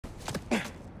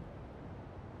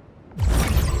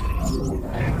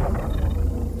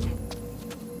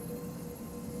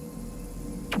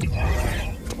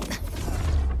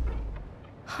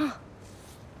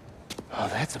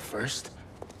That's a first.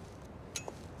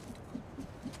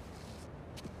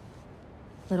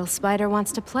 Little spider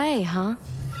wants to play, huh?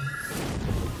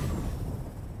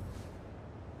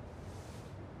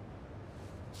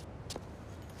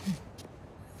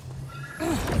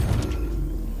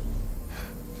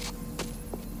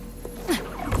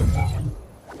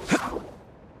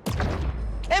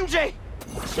 MJ!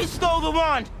 She stole the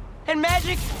wand! And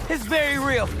magic is very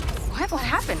real. What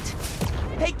happened?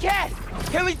 Hey, Cat!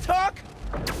 Can we talk?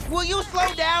 Will you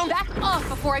slow down? Back off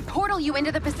before I portal you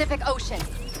into the Pacific Ocean.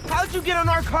 How'd you get on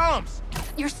our columns?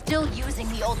 You're still using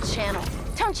the old channel.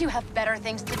 Don't you have better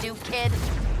things to do, kid?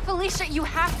 Felicia, you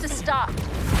have to stop.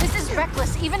 This is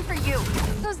reckless, even for you.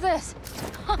 Who's this?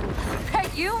 Huh,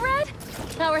 that you, Red?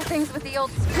 How are things with the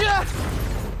old... Yeah.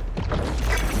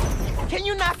 Can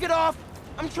you knock it off?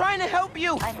 I'm trying to help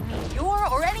you. I don't need your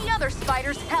or any other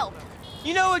spider's help.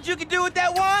 You know what you can do with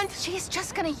that wand? She's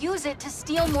just gonna use it to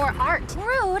steal more art.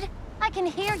 Rude. I can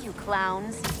hear you,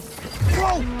 clowns.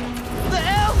 Whoa! The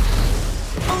hell?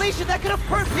 Felicia, that could have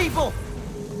hurt people!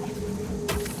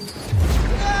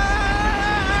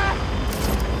 Ah!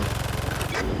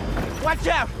 Watch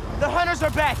out! The hunters are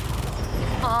back!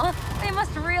 Huh? They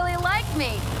must really like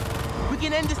me. We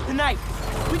can end this tonight.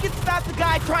 We can stop the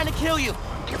guy trying to kill you.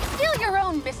 Steal your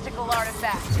own mystical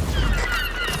artifact.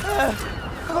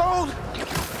 Cold!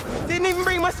 Didn't even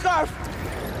bring my scarf!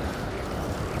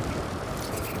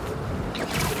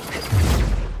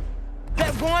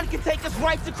 That wand can take us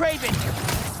right to Kraven!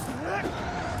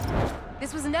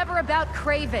 This was never about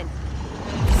Kraven.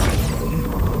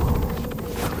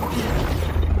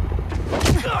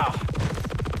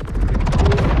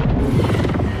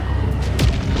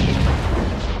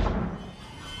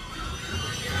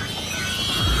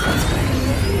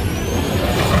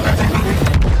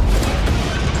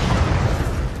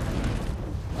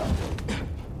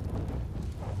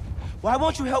 Why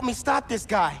won't you help me stop this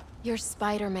guy? You're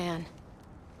Spider-Man.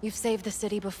 You've saved the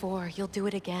city before. You'll do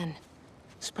it again.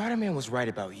 Spider-Man was right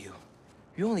about you.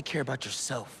 You only care about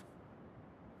yourself.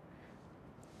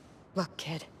 Look,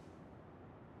 kid.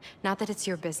 Not that it's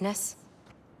your business.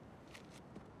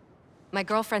 My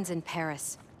girlfriend's in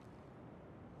Paris.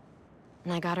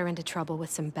 And I got her into trouble with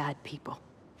some bad people.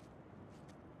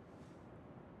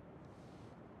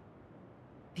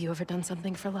 Have you ever done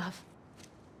something for love?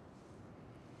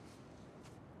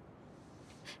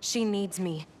 She needs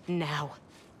me now.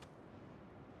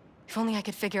 If only I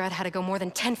could figure out how to go more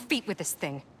than 10 feet with this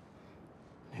thing.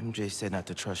 MJ said not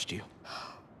to trust you.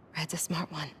 Red's a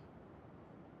smart one.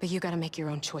 But you gotta make your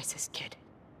own choices, kid.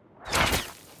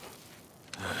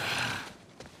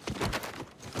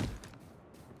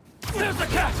 There's the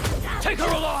cat! Take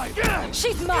her alive!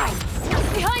 She's mine!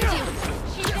 Behind you!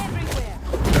 She's everywhere!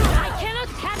 I cannot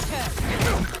catch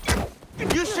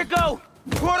her! You should go!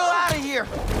 Portal out of here!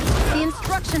 The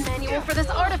instruction manual for this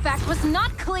artifact was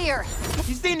not clear!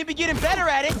 You seem to be getting better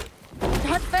at it!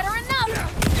 Not better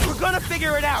enough! We're gonna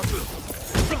figure it out!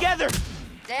 Together!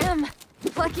 Damn.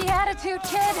 Plucky attitude,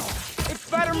 kid. It's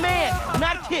Spider-Man,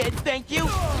 not kid, thank you!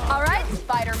 All right,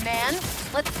 Spider-Man.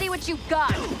 Let's see what you've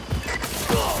got.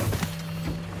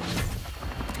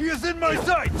 He is in my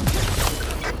sight!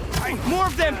 More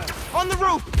of them! On the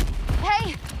roof!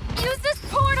 Hey, use this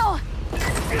portal!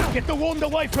 Get the wand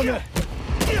away from her!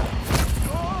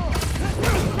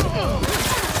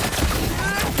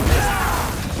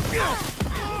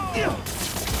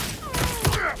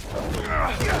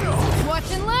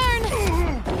 Watch and learn!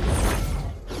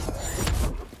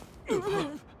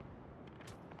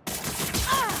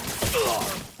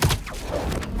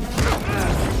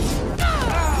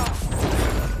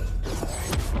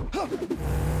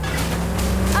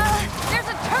 There's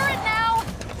a turret now!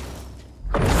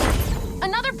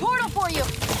 Another portal for you!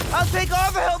 I'll take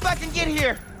all the help I can get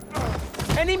here!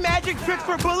 Any magic tricks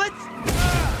for bullets?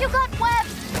 You got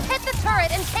webs! Hit the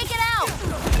turret and take it out!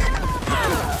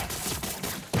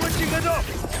 Switching it up!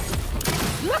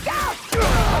 Look out!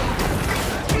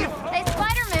 Hey,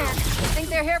 Spider-Man! Think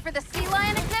they're here for the sea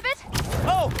lion exhibit?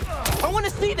 Oh! I want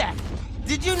to see that!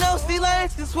 Did you know sea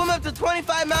lions can swim up to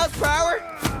 25 miles per hour?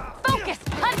 Focus!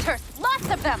 Hunters! Lots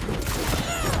of them!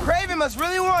 Kraven must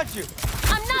really want you!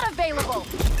 I'm not available!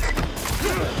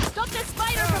 Stop this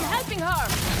spider from helping her!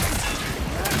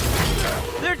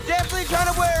 They're definitely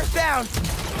trying to wear us down!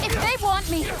 If they want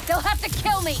me, they'll have to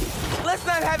kill me! Let's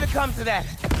not have it come to that,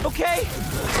 okay?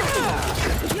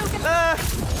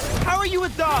 How are you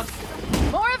with dogs?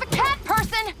 More of a cat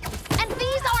person! And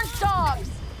these aren't dogs!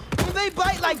 Do they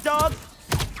bite like dogs?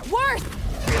 Worse!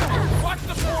 Watch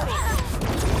the portal!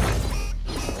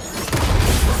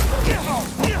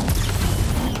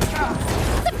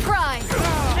 Surprise!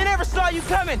 They never saw you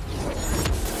coming!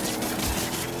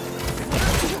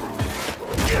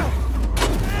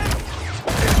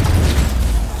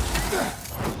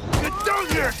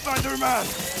 Spider-Man!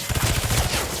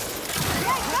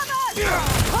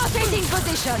 Rotating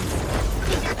position!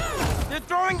 They're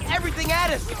throwing everything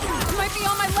at us! Might be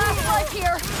on my last life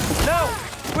here. No!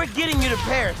 We're getting you to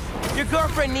Paris. Your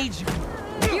girlfriend needs you.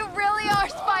 You really are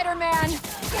Spider-Man.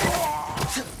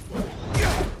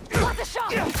 Got the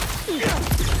shot.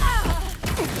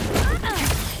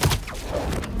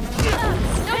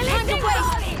 No time to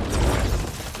waste.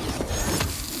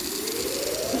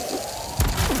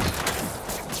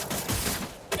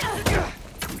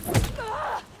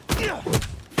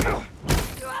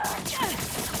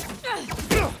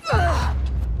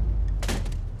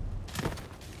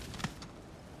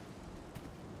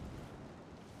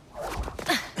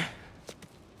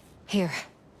 Here.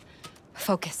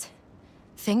 Focus.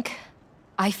 Think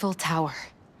Eiffel Tower.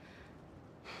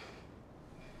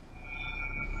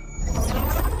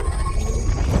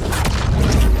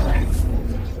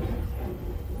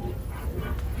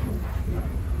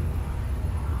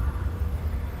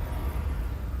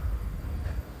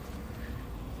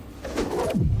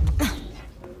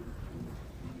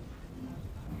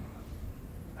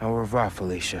 Au revoir,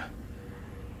 Felicia.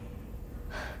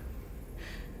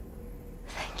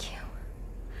 Thank you.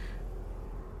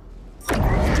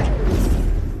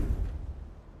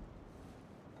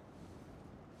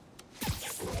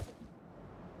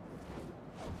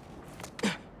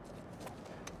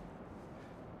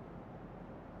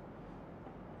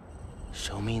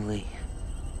 Show me Lee.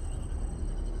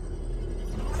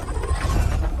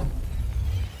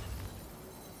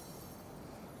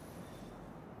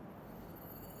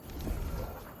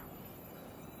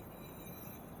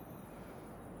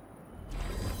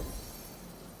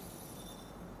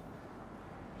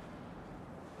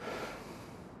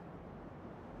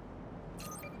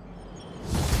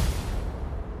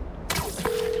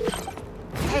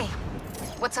 Hey,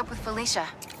 what's up with Felicia?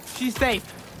 She's safe.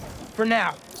 For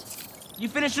now. You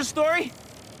finished your story?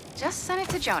 Just sent it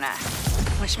to Jonah.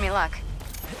 Wish me luck.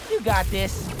 You got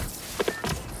this.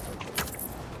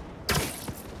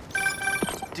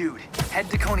 Dude, head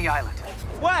to Coney Island.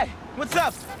 What? What's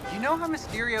up? You know how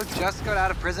Mysterio just got out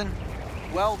of prison?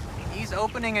 Well, he's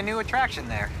opening a new attraction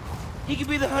there. He could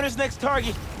be the Hunter's next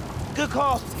target. Good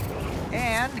call.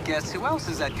 And guess who else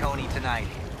is at Coney tonight?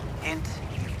 Hint,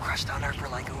 you've crushed on her for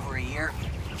like over a year.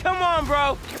 Come on,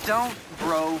 bro. Don't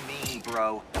bro me,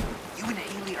 bro. You and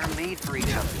Hailey are made for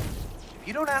each other. If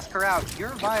you don't ask her out,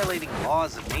 you're violating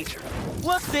laws of nature.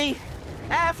 We'll see.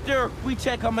 After we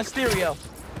check on Mysterio.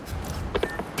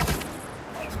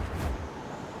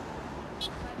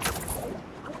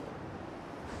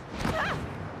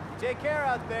 Take care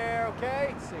out there,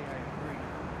 okay? Say I agree.